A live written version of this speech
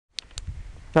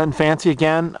Nothing fancy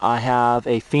again. I have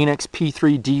a Fenix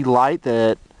P3D light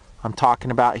that I'm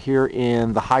talking about here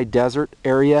in the high desert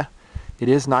area. It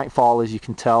is nightfall, as you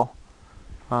can tell.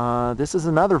 This is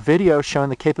another video showing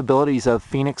the capabilities of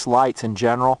Fenix lights in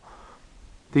general.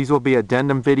 These will be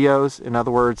addendum videos, in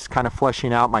other words, kind of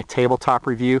fleshing out my tabletop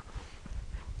review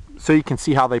so you can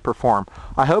see how they perform.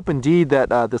 I hope indeed that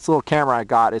this little camera I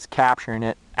got is capturing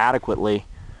it adequately.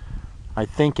 I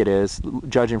think it is,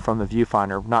 judging from the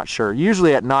viewfinder. Not sure.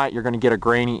 Usually at night you're going to get a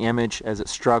grainy image as it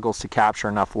struggles to capture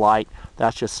enough light.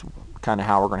 That's just kind of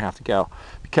how we're going to have to go.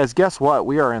 Because guess what?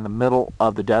 We are in the middle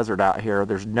of the desert out here.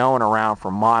 There's no one around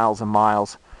for miles and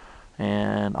miles.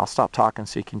 And I'll stop talking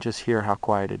so you can just hear how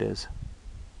quiet it is.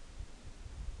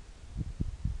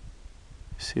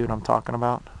 See what I'm talking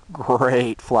about?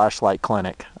 Great flashlight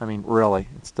clinic. I mean, really,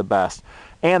 it's the best.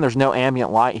 And there's no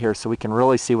ambient light here, so we can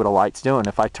really see what a light's doing.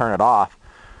 If I turn it off,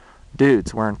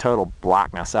 dudes, we're in total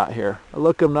blackness out here. I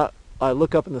look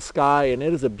up in the sky, and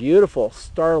it is a beautiful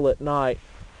starlit night.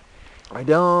 We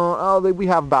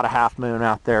have about a half moon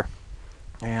out there,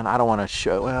 and I don't want to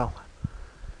show. Well,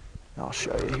 I'll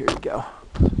show you. Here you go.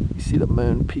 You see the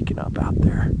moon peeking up out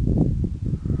there.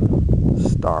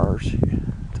 Stars.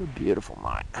 It's a beautiful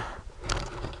night.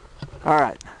 All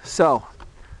right, so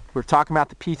we're talking about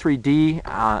the P3D.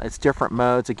 It's different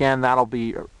modes. Again, that'll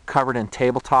be covered in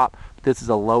tabletop. This is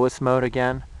the lowest mode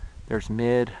again. There's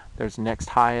mid, there's next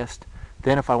highest.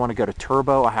 Then if I want to go to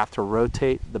turbo, I have to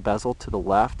rotate the bezel to the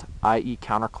left, i.e.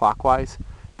 counterclockwise.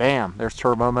 Bam, there's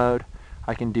turbo mode.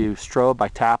 I can do strobe by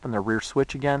tapping the rear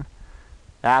switch again.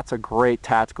 That's a great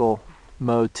tactical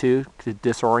mode too, to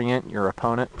disorient your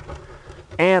opponent.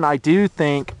 And I do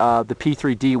think the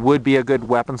P3D would be a good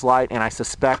weapons light, and I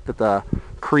suspect that the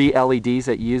CREE LEDs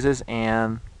it uses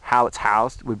and how it's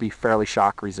housed would be fairly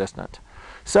shock resistant.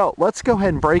 So let's go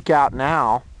ahead and break out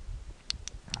now.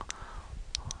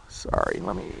 Sorry,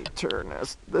 let me turn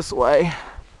this way.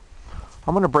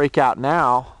 I'm going to break out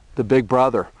now the big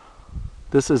brother.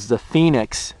 This is the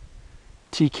Fenix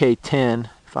TK10,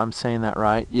 if I'm saying that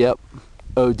right. Yep,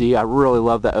 OD. I really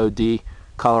love the OD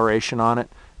coloration on it.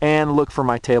 And look for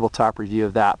my tabletop review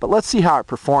of that. But let's see how it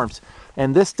performs.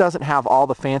 And this doesn't have all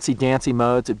the fancy dancy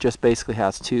modes. It just basically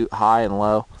has two, high and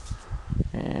low.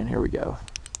 And here we go.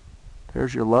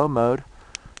 There's your low mode.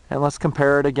 And let's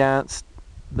compare it against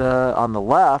on the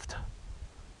left,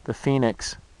 the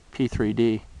Fenix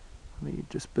P3D. Let me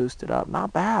just boost it up.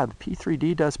 Not bad. The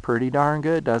P3D does pretty darn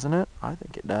good, doesn't it? I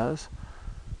think it does.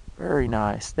 Very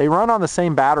nice. They run on the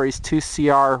same batteries, two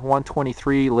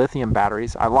CR123 lithium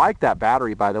batteries. I like that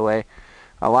battery, by the way.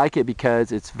 I like it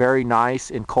because it's very nice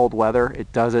in cold weather.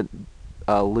 It doesn't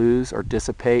lose or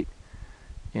dissipate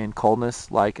in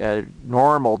coldness like a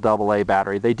normal AA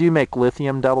battery. They do make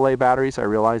lithium AA batteries, I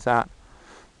realize that.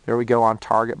 There we go on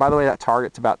target. By the way, that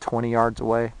target's about 20 yards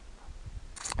away.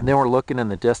 And then we're looking in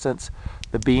the distance.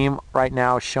 The beam right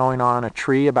now is showing on a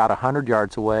tree about 100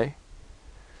 yards away.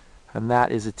 And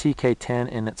that is a TK10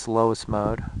 in its lowest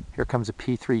mode. Here comes a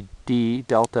P3D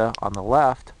Delta on the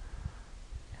left.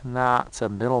 And that's a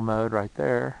middle mode right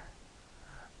there.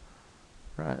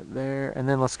 Right there. And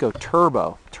then let's go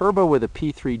turbo. Turbo with a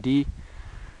P3D.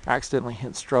 Accidentally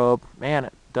hit strobe. Man,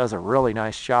 it does a really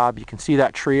nice job. You can see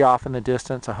that tree off in the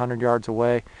distance 100 yards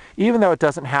away. Even though it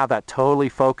doesn't have that totally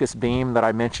focused beam that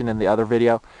I mentioned in the other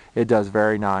video, it does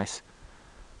very nice.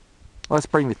 Let's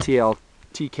bring the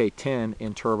TK10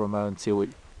 in turbo mode and see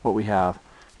what we have,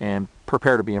 and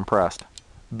prepare to be impressed.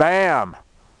 Bam!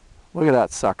 Look at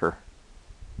that sucker.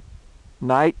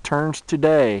 Night turns to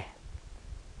day.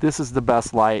 This is the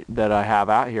best light that I have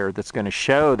out here that's going to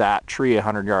show that tree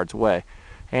 100 yards away.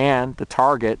 And the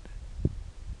target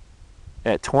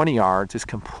at 20 yards is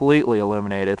completely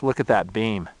illuminated. Look at that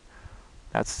beam.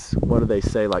 That's, what do they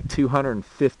say, like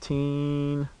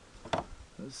 215...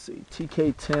 Let's see,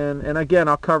 TK10, and again,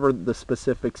 I'll cover the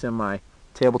specifics in my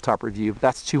tabletop review. But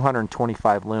that's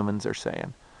 225 lumens, they're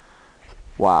saying.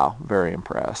 Wow, very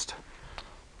impressed.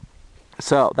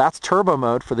 So that's turbo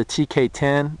mode for the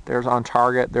TK10. There's on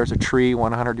target. There's a tree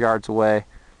 100 yards away.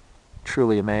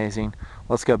 Truly amazing.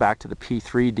 Let's go back to the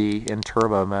P3D in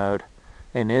turbo mode,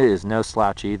 and it is no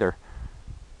slouch either.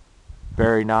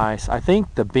 Very nice. I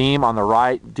think the beam on the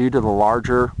right, due to the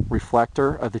larger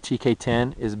reflector of the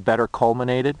TK10, is better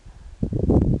culminated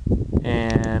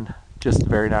and just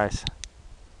very nice.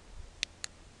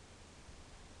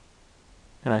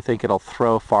 And I think it'll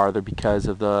throw farther because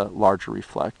of the larger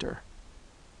reflector.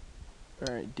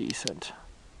 Very decent.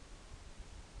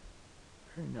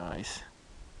 Very nice.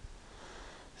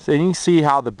 So you can see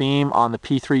how the beam on the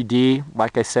P3D,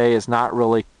 like I say, is not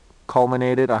really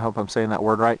culminated. I hope I'm saying that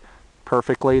word right.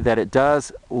 perfectly, that it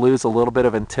does lose a little bit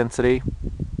of intensity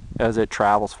as it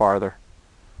travels farther.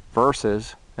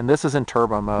 Versus, and this is in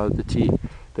turbo mode, the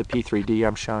P3D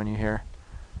I'm showing you here.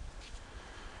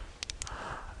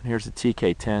 And here's the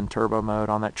TK10 turbo mode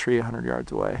on that tree 100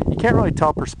 yards away. You can't really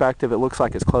tell perspective. It looks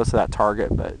like it's close to that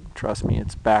target, but trust me,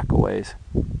 it's back a ways.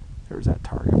 There's that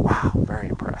target. Wow, very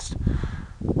impressed.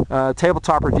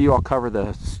 Tabletop review, I'll cover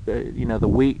the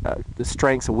the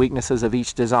strengths and weaknesses of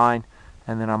each design,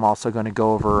 and then I'm also going to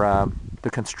go over the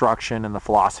construction and the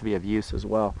philosophy of use as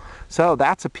well. So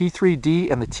that's a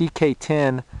P3D and the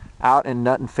TK10 out in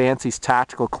Nutnfancy's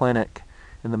Tactical Clinic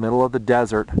in the middle of the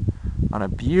desert on a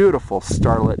beautiful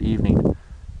starlit evening.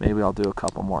 Maybe I'll do a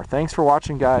couple more. Thanks for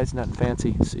watching, guys.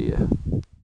 Nutnfancy. See ya.